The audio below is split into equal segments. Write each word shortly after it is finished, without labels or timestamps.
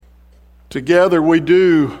Together we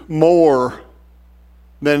do more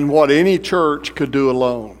than what any church could do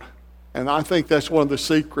alone. And I think that's one of the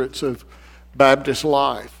secrets of Baptist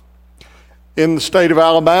life. In the state of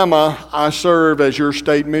Alabama, I serve as your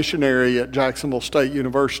state missionary at Jacksonville State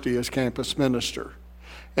University as campus minister.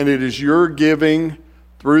 And it is your giving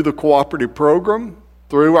through the cooperative program,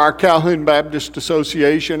 through our Calhoun Baptist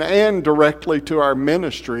Association, and directly to our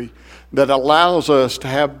ministry that allows us to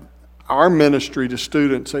have our ministry to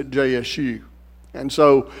students at JSU. And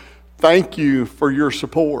so thank you for your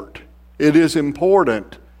support. It is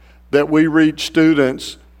important that we reach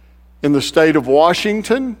students in the state of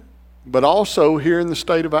Washington, but also here in the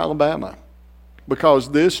state of Alabama,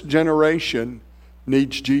 because this generation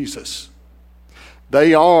needs Jesus.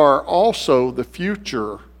 They are also the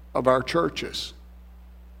future of our churches.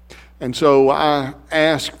 And so I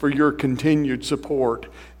ask for your continued support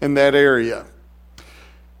in that area.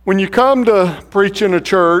 When you come to preach in a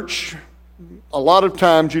church, a lot of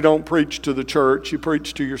times you don't preach to the church, you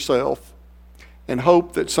preach to yourself and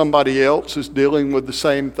hope that somebody else is dealing with the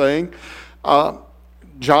same thing.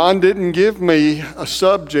 John didn't give me a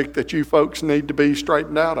subject that you folks need to be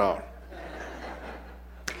straightened out on.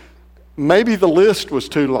 Maybe the list was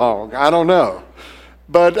too long, I don't know.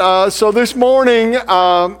 But so this morning,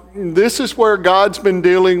 this is where God's been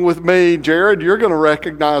dealing with me. Jared, you're going to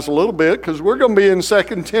recognize a little bit because we're going to be in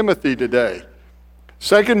 2 Timothy today.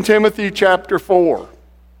 2 Timothy chapter 4.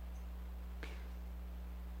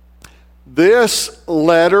 This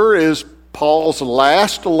letter is Paul's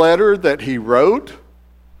last letter that he wrote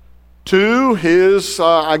to his,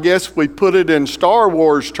 I guess we put it in Star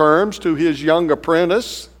Wars terms, to his young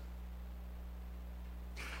apprentice.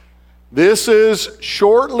 This is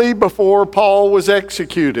shortly before Paul was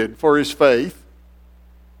executed for his faith.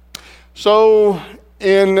 So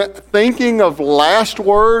in thinking of last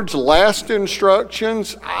words, last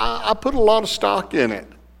instructions, I put a lot of stock in it.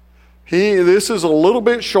 This is a little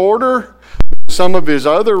bit shorter than some of his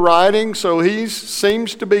other writings, so he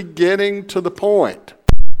seems to be getting to the point.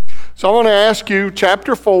 So I want to ask you,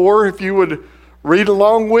 chapter 4, if you would read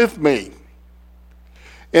along with me.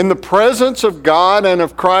 In the presence of God and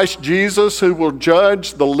of Christ Jesus, who will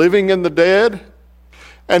judge the living and the dead,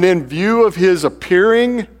 and in view of his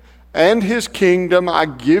appearing and his kingdom, I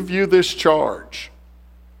give you this charge.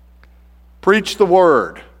 Preach the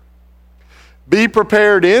word. Be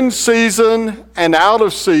prepared in season and out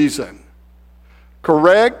of season.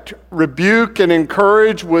 Correct, rebuke, and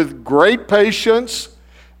encourage with great patience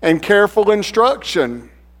and careful instruction.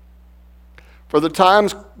 For the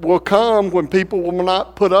times will come when people will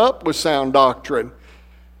not put up with sound doctrine.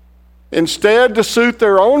 Instead, to suit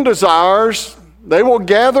their own desires, they will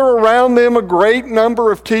gather around them a great number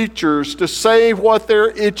of teachers to say what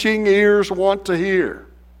their itching ears want to hear.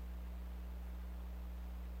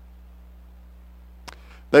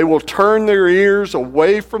 They will turn their ears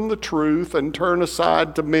away from the truth and turn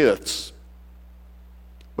aside to myths.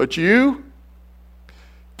 But you,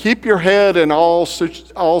 keep your head in all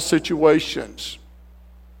situations.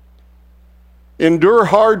 Endure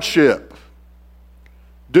hardship.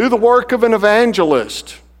 Do the work of an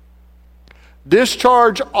evangelist.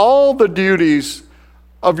 Discharge all the duties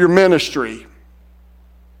of your ministry.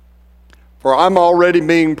 For I'm already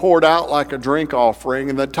being poured out like a drink offering,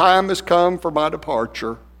 and the time has come for my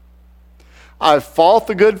departure. I've fought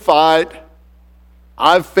the good fight.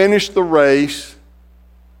 I've finished the race.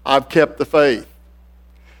 I've kept the faith.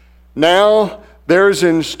 Now there is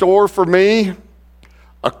in store for me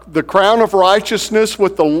the crown of righteousness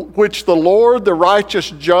which the Lord, the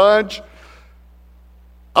righteous judge,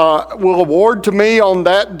 will award to me on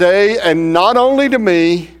that day, and not only to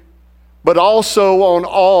me, but also on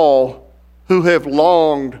all who have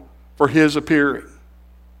longed for his appearing.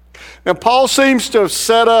 Now, Paul seems to have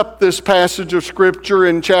set up this passage of Scripture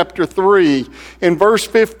in chapter 3. In verse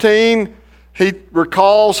 15, he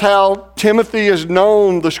recalls how Timothy has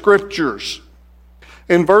known the Scriptures.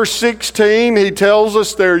 In verse 16, he tells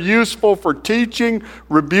us they're useful for teaching,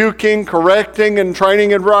 rebuking, correcting, and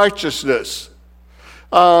training in righteousness.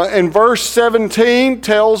 And verse 17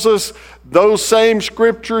 tells us those same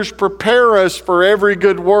Scriptures prepare us for every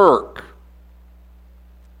good work.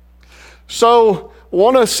 So, I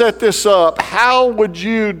want to set this up. How would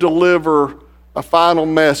you deliver a final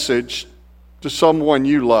message to someone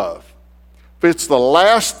you love? If it's the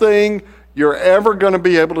last thing you're ever going to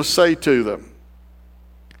be able to say to them,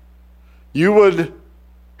 you would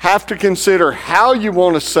have to consider how you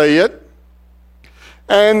want to say it.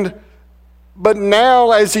 But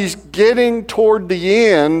now, as he's getting toward the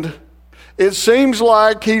end, it seems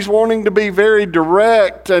like he's wanting to be very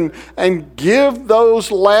direct and give those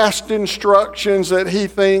last instructions that he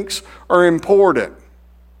thinks are important.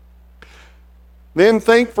 Then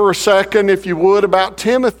think for a second, if you would, about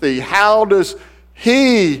Timothy. How does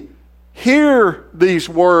he hear these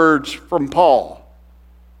words from Paul?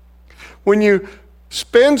 When you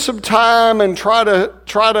spend some time and try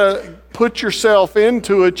to put yourself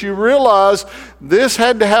into it, you realize this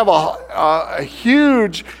had to have a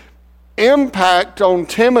huge impact on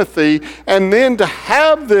Timothy, and then to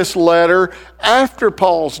have this letter after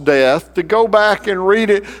Paul's death, to go back and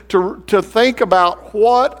read it, to think about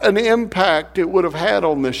what an impact it would have had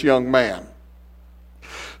on this young man.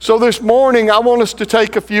 So this morning, I want us to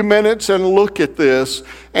take a few minutes and look at this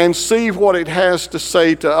and see what it has to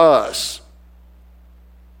say to us.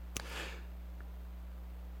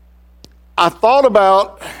 I thought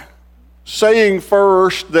about saying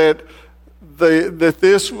first that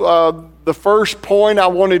the first point I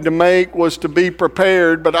wanted to make was to be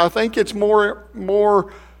prepared, but I think it's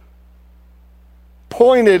more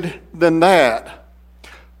pointed than that.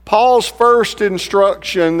 Paul's first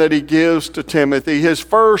instruction that he gives to Timothy, his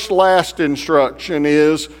last instruction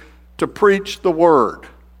is to preach the word.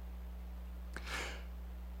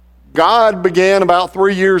 God began about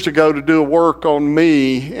 3 years ago to do a work on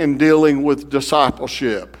me in dealing with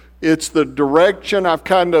discipleship. It's the direction I've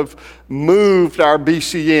kind of moved our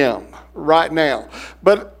BCM right now.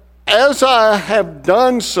 But as I have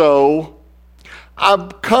done so,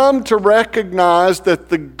 I've come to recognize that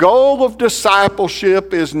the goal of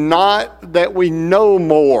discipleship is not that we know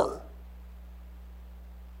more.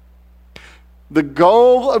 The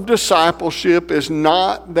goal of discipleship is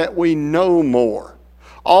not that we know more.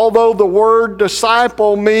 Although the word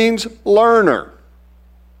disciple means learner.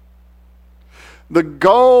 The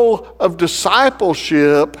goal of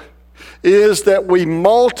discipleship is that we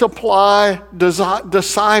multiply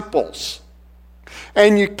disciples.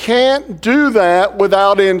 And you can't do that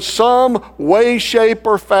without in some way, shape,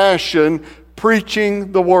 or fashion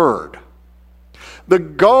preaching the word. The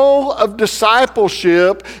goal of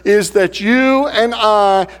discipleship is that you and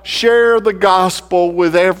I share the gospel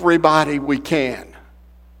with everybody we can.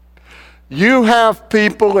 You have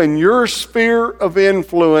people in your sphere of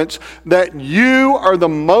influence that you are the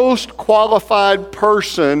most qualified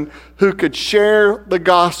person who could share the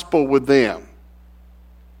gospel with them.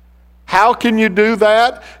 How can you do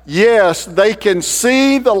that? Yes, they can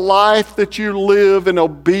see the life that you live in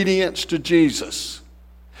obedience to Jesus.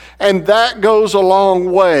 And that goes a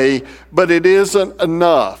long way, but it isn't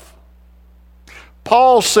enough.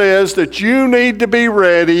 Paul says that you need to be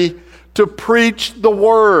ready to preach the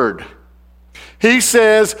word. He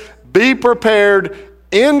says, be prepared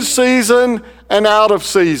in season and out of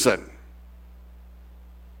season.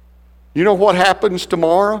 You know what happens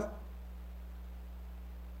tomorrow?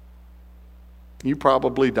 You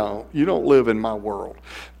probably don't. You don't live in my world.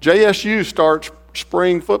 JSU starts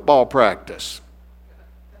spring football practice.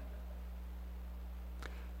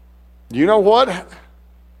 You know what?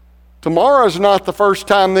 Tomorrow's not the first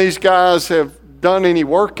time these guys have done any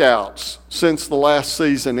workouts since the last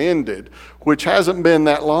season ended, which hasn't been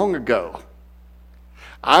that long ago.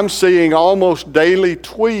 I'm seeing almost daily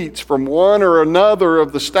tweets from one or another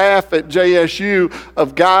of the staff at JSU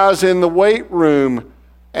of guys in the weight room,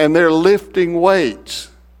 and they're lifting weights.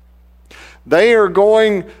 They are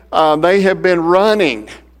going, they have been running.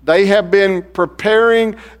 They have been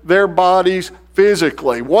preparing their bodies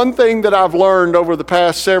physically. One thing that I've learned over the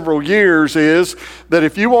past several years is that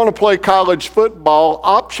if you want to play college football,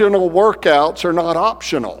 optional workouts are not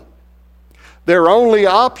optional. They're only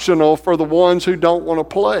optional for the ones who don't want to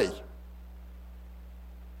play.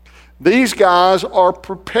 These guys are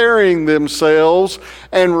preparing themselves,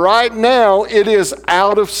 and right now it is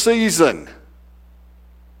out of season.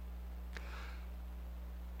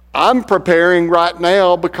 I'm preparing right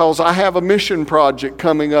now because I have a mission project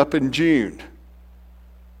coming up in June.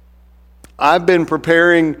 I've been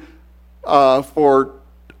preparing for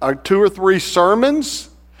 2 or 3 sermons.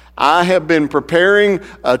 I have been preparing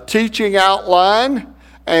a teaching outline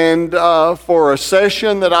and for a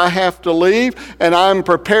session that I have to leave, and I'm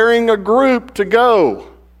preparing a group to go.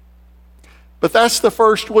 But that's the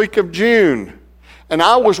first week of June. And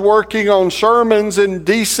I was working on sermons in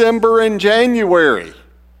December and January.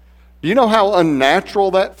 Do you know how unnatural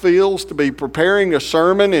that feels to be preparing a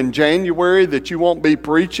sermon in January that you won't be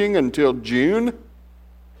preaching until June?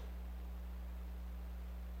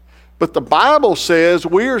 But the Bible says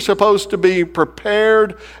we are supposed to be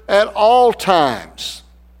prepared at all times.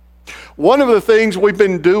 One of the things we've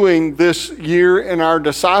been doing this year in our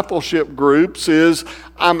discipleship groups is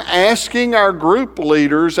I'm asking our group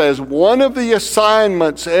leaders, as one of the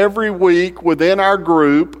assignments every week within our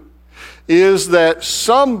group, is that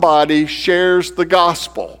somebody shares the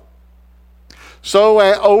gospel. So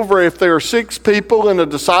if there are 6 people in a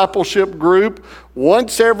discipleship group,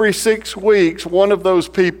 once every 6 weeks, one of those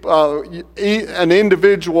people, an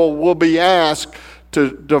individual will be asked to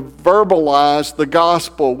verbalize the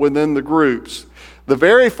gospel within the groups. The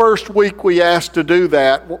very first week we asked to do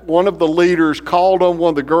that, one of the leaders called on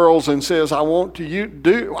one of the girls and says, I want you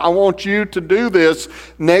to do this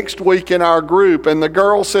next week in our group. And the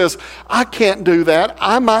girl says, I can't do that.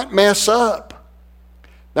 I might mess up.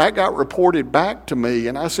 That got reported back to me,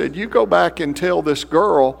 and I said, you go back and tell this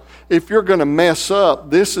girl, if you're going to mess up,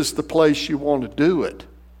 this is the place you want to do it.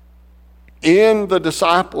 In the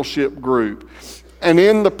discipleship group. And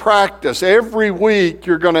in the practice, every week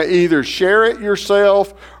you're going to either share it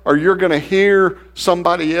yourself or you're going to hear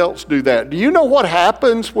somebody else do that. Do you know what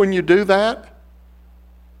happens when you do that?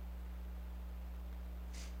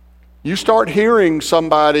 You start hearing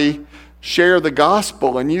somebody share the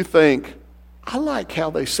gospel and you think, I like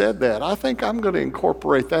how they said that. I think I'm going to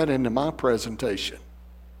incorporate that into my presentation.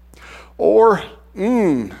 Or,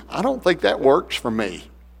 I don't think that works for me.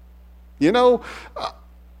 You know,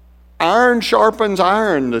 iron sharpens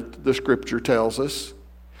iron, the scripture tells us.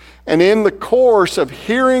 And in the course of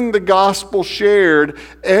hearing the gospel shared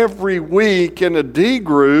every week in a D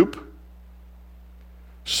group,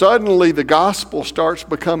 suddenly the gospel starts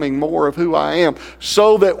becoming more of who I am,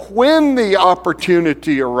 so that when the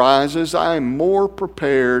opportunity arises, I am more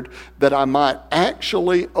prepared that I might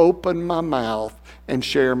actually open my mouth and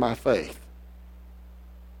share my faith.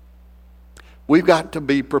 We've got to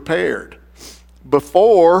be prepared.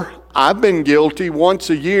 Before, I've been guilty. Once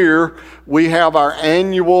a year, we have our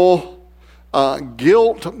annual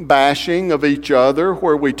guilt bashing of each other,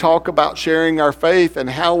 where we talk about sharing our faith and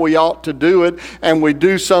how we ought to do it, and we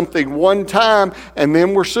do something one time, and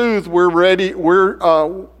then we're soothed. We're ready.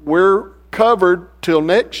 We're covered till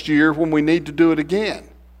next year when we need to do it again.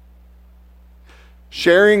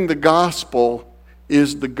 Sharing the gospel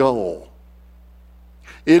is the goal.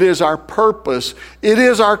 It is our purpose. It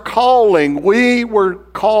is our calling. We were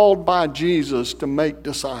called by Jesus to make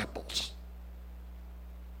disciples.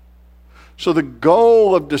 So the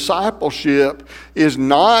goal of discipleship is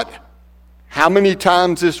not how many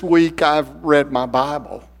times this week I've read my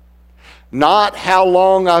Bible. Not how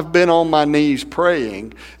long I've been on my knees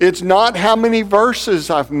praying. It's not how many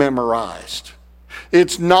verses I've memorized.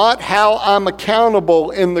 It's not how I'm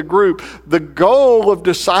accountable in the group. The goal of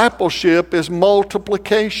discipleship is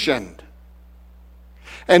multiplication.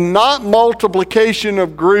 And not multiplication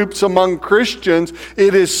of groups among Christians.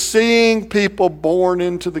 It is seeing people born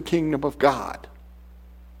into the kingdom of God.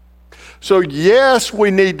 So yes,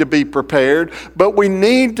 we need to be prepared, but we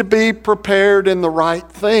need to be prepared in the right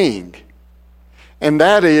thing. And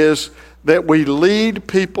that is that we lead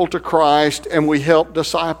people to Christ and we help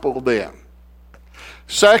disciple them.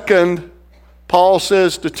 Second, Paul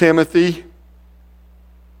says to Timothy,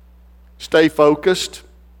 stay focused.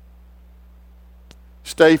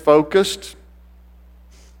 Stay focused.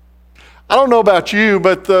 I don't know about you,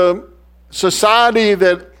 but the society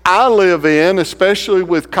that I live in, especially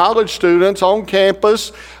with college students on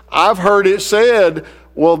campus, I've heard it said,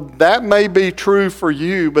 well, that may be true for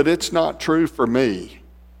you, but it's not true for me.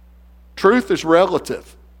 Truth is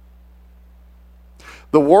relative.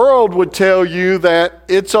 The world would tell you that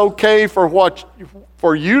it's okay for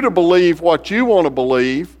you to believe what you want to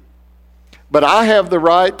believe, but I have the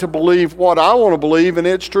right to believe what I want to believe, and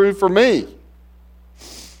it's true for me.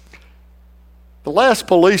 The last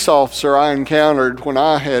police officer I encountered when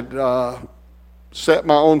I had set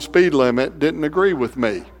my own speed limit didn't agree with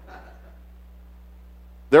me.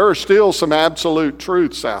 There are still some absolute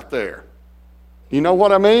truths out there. You know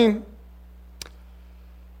what I mean?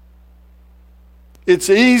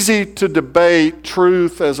 It's easy to debate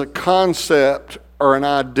truth as a concept or an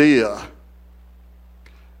idea,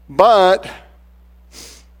 but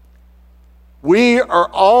we are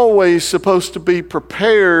always supposed to be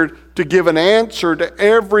prepared to give an answer to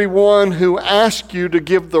everyone who asks you to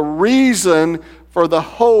give the reason for the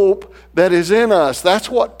hope that is in us.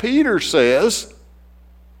 That's what Peter says.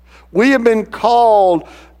 We have been called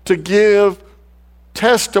to give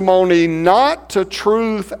testimony not to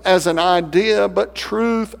truth as an idea, but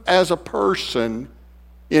truth as a person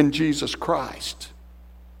in Jesus Christ.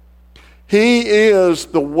 He is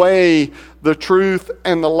the way, the truth,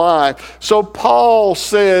 and the life. So Paul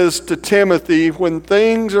says to Timothy, when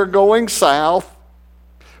things are going south,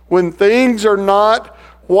 when things are not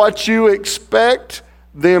what you expect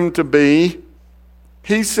them to be,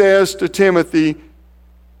 he says to Timothy,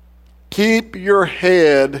 keep your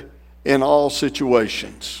head in all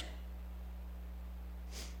situations.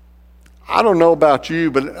 I don't know about you,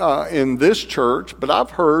 but in this church, but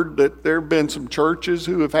I've heard that there have been some churches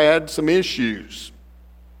who have had some issues.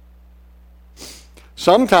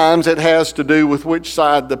 Sometimes it has to do with which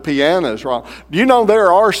side the piano is wrong. Do you know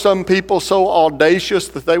there are some people so audacious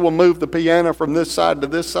that they will move the piano from this side to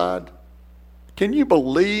this side? Can you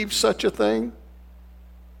believe such a thing?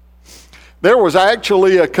 There was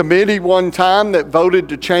actually a committee one time that voted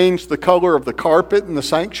to change the color of the carpet in the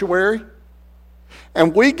sanctuary.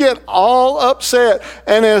 And we get all upset.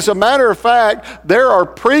 And as a matter of fact, there are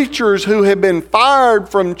preachers who have been fired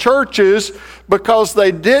from churches because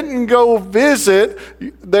they didn't go visit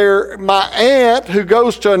my aunt who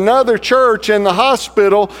goes to another church in the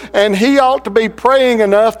hospital, and he ought to be praying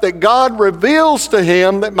enough that God reveals to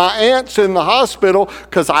him that my aunt's in the hospital,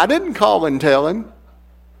 because I didn't call and tell him.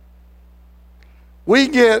 We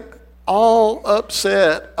get all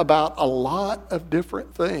upset about a lot of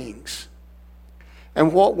different things.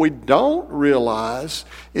 And what we don't realize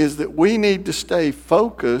is that we need to stay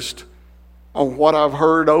focused on what I've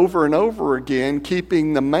heard over and over again,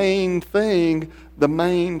 keeping the main thing the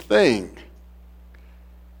main thing.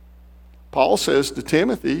 Paul says to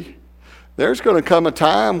Timothy, there's going to come a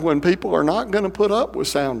time when people are not going to put up with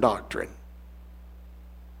sound doctrine.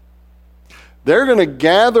 They're going to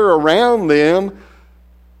gather around them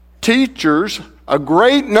teachers, a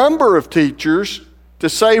great number of teachers, to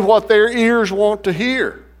say what their ears want to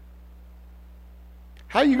hear.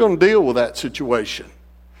 How are you going to deal with that situation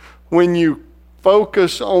when you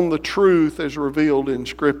focus on the truth as revealed in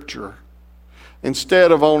Scripture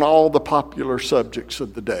instead of on all the popular subjects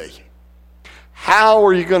of the day? How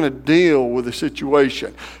are you going to deal with the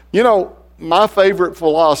situation? You know, my favorite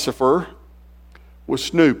philosopher was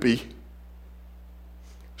Snoopy.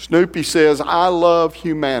 Snoopy says, I love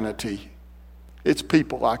humanity. It's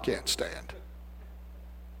people I can't stand.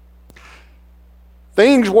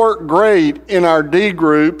 Things worked great in our D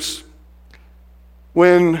groups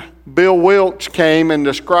when Bill Wilkes came and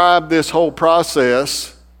described this whole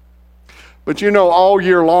process. But you know, all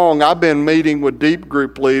year long, I've been meeting with deep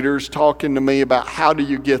group leaders talking to me about how do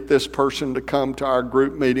you get this person to come to our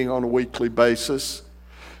group meeting on a weekly basis.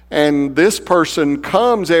 And this person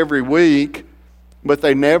comes every week, but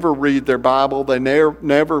they never read their Bible. They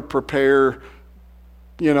never prepare,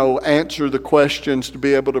 answer the questions to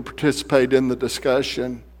be able to participate in the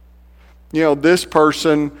discussion. This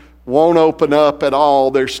person won't open up at all.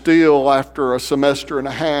 They're still, after a semester and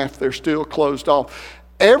a half, they're still closed off.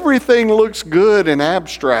 Everything looks good and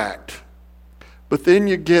abstract, but then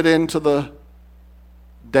you get into the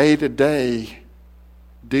day-to-day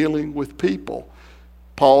dealing with people.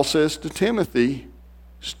 Paul says to Timothy,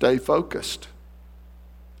 stay focused.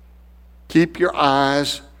 Keep your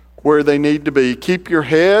eyes where they need to be. Keep your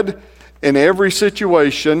head in every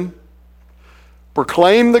situation.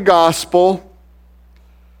 Proclaim the gospel.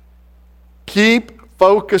 Keep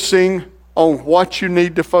focusing on what you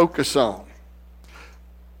need to focus on.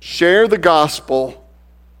 Share the gospel.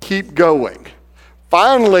 Keep going.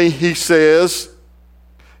 Finally, he says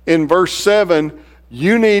in verse 7,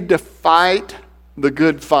 you need to fight the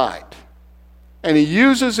good fight. And he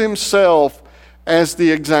uses himself as the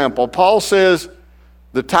example. Paul says,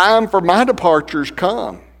 the time for my departure's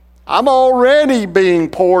come. I'm already being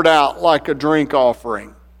poured out like a drink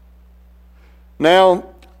offering. Now,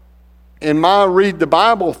 in my read the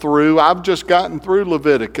Bible through, I've just gotten through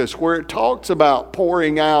Leviticus where it talks about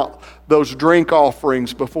pouring out those drink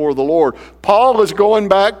offerings before the Lord. Paul is going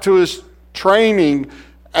back to his training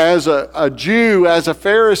as a Jew, as a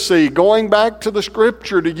Pharisee, going back to the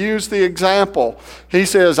Scripture to use the example. He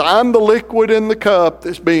says, I'm the liquid in the cup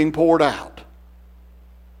that's being poured out.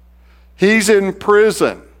 He's in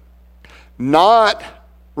prison, not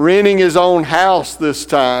renting his own house this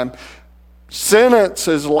time. Sentence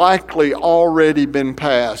has likely already been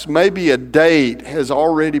passed. Maybe a date has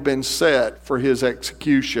already been set for his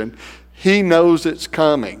execution. He knows it's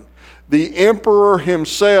coming. The emperor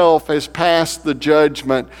himself has passed the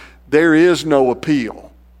judgment. There is no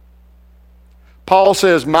appeal. Paul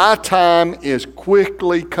says, my time is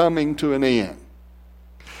quickly coming to an end.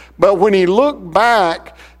 But when he looked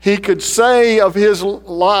back, he could say of his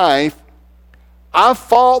life, I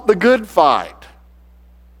fought the good fight.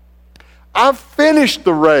 I've finished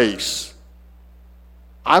the race.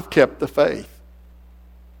 I've kept the faith.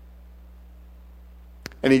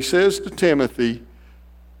 And he says to Timothy,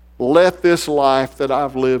 let this life that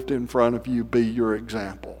I've lived in front of you be your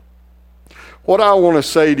example. What I want to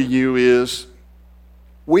say to you is,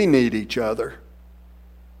 We need each other.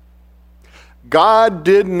 God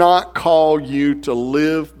did not call you to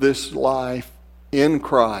live this life in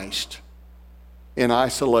Christ in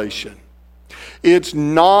isolation. It's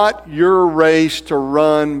not your race to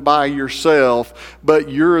run by yourself, but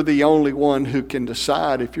you're the only one who can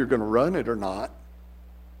decide if you're going to run it or not.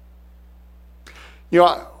 You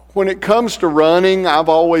know, when it comes to running, I've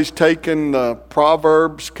always taken the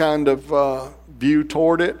Proverbs kind of view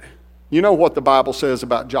toward it. You know what the Bible says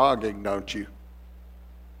about jogging, don't you? It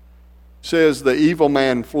says the evil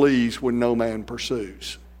man flees when no man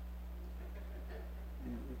pursues.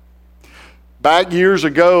 Back years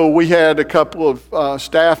ago, we had a couple of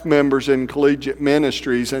staff members in collegiate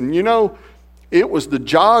ministries, and you know, it was the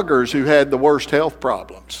joggers who had the worst health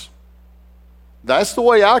problems. That's the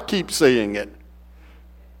way I keep seeing it.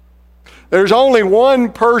 There's only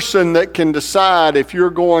one person that can decide if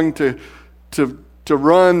you're going to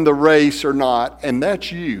run the race or not, and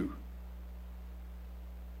that's you.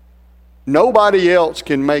 Nobody else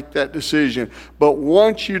can make that decision. But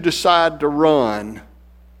once you decide to run,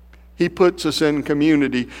 He puts us in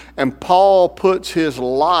community. And Paul puts his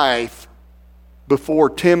life before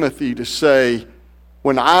Timothy to say,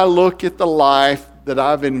 when I look at the life that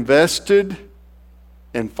I've invested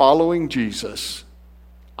in following Jesus,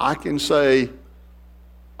 I can say,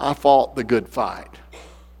 I fought the good fight.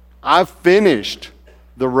 I've finished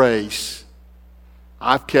the race.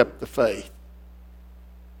 I've kept the faith.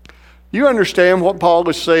 You understand what Paul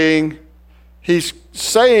is saying? He's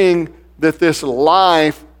saying that this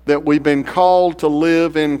life that we've been called to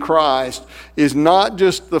live in Christ is not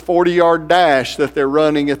just the 40-yard dash that they're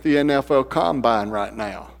running at the NFL Combine right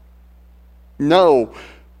now. No,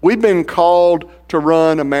 we've been called to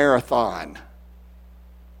run a marathon.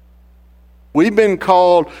 We've been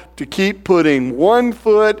called to keep putting one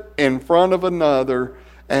foot in front of another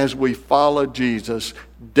as we follow Jesus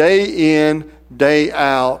day in, day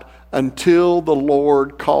out until the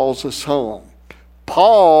Lord calls us home.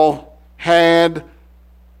 Paul had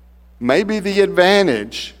maybe the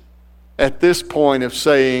advantage at this point of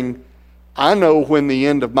saying, I know when the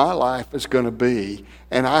end of my life is going to be,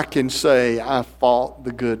 and I can say I fought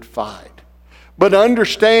the good fight. But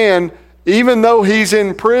understand, even though he's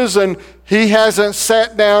in prison, he hasn't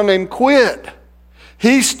sat down and quit.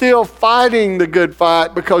 He's still fighting the good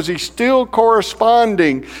fight because he's still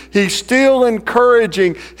corresponding. He's still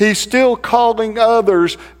encouraging. He's still calling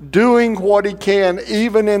others, doing what he can,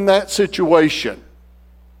 even in that situation.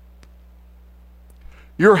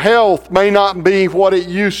 Your health may not be what it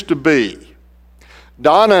used to be.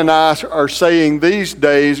 Donna and I are saying these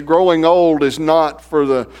days, growing old is not for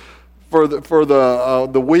the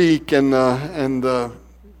weak and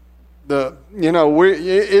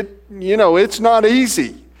it's not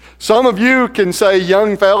easy. Some of you can say,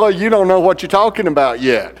 young fella, you don't know what you're talking about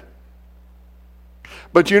yet.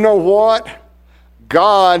 But you know what?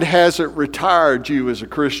 God hasn't retired you as a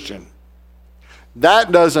Christian.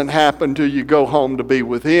 That doesn't happen till you go home to be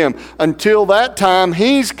with Him. Until that time,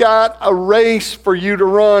 He's got a race for you to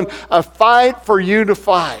run, a fight for you to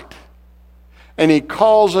fight. And He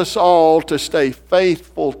calls us all to stay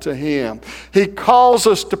faithful to Him. He calls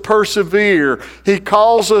us to persevere. He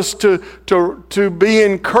calls us to be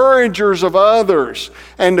encouragers of others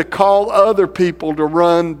and to call other people to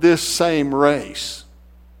run this same race.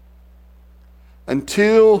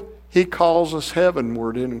 Until He calls us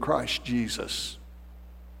heavenward in Christ Jesus.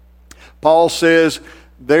 Paul says,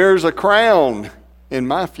 there's a crown in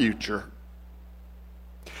my future.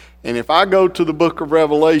 And if I go to the book of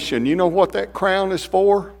Revelation, you know what that crown is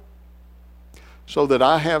for? So that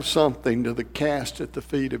I have something to cast at the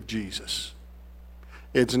feet of Jesus.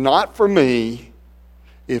 It's not for me.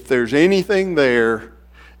 If there's anything there,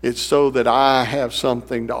 it's so that I have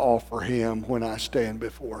something to offer Him when I stand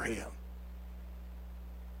before Him.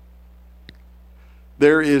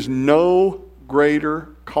 There is no greater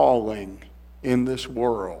calling in this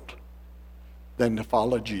world than to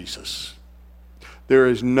follow Jesus. There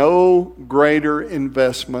is no greater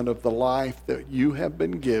investment of the life that you have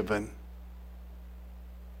been given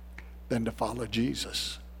than to follow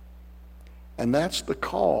Jesus. And that's the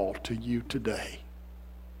call to you today.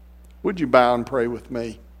 Would you bow and pray with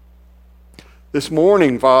me? This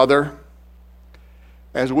morning, Father,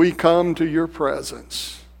 as we come to your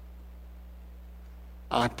presence,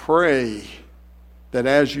 I pray that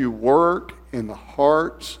as you work in the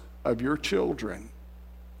hearts of your children,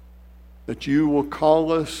 that you will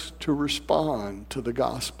call us to respond to the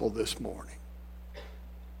gospel this morning.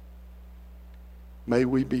 May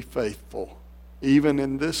we be faithful, even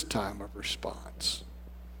in this time of response.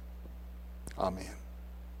 Amen.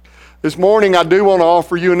 This morning, I do want to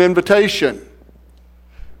offer you an invitation.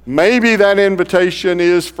 Maybe that invitation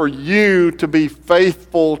is for you to be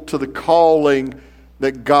faithful to the calling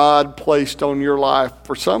that God placed on your life.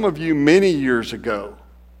 For some of you, many years ago.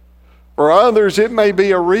 For others, it may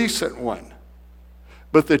be a recent one.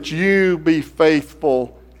 But that you be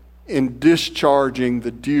faithful in discharging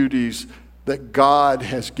the duties that God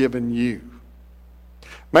has given you.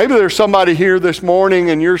 Maybe there's somebody here this morning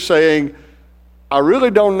and you're saying, I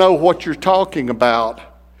really don't know what you're talking about,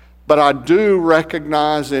 but I do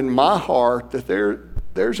recognize in my heart that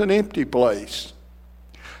there's an empty place.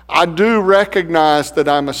 I do recognize that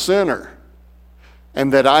I'm a sinner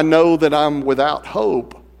and that I know that I'm without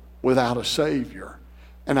hope, without a Savior.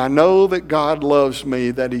 And I know that God loves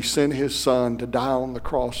me, that He sent His Son to die on the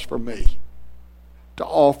cross for me, to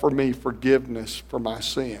offer me forgiveness for my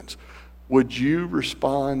sins. Would you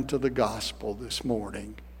respond to the gospel this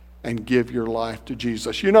morning and give your life to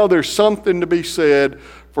Jesus? You know, there's something to be said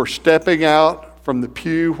for stepping out from the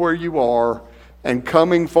pew where you are and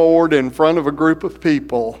coming forward in front of a group of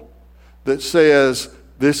people that says,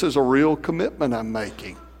 this is a real commitment I'm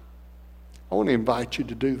making. I want to invite you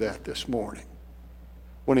to do that this morning.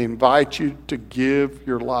 I want to invite you to give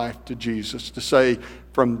your life to Jesus, to say,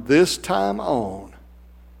 from this time on,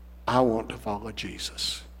 I want to follow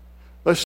Jesus.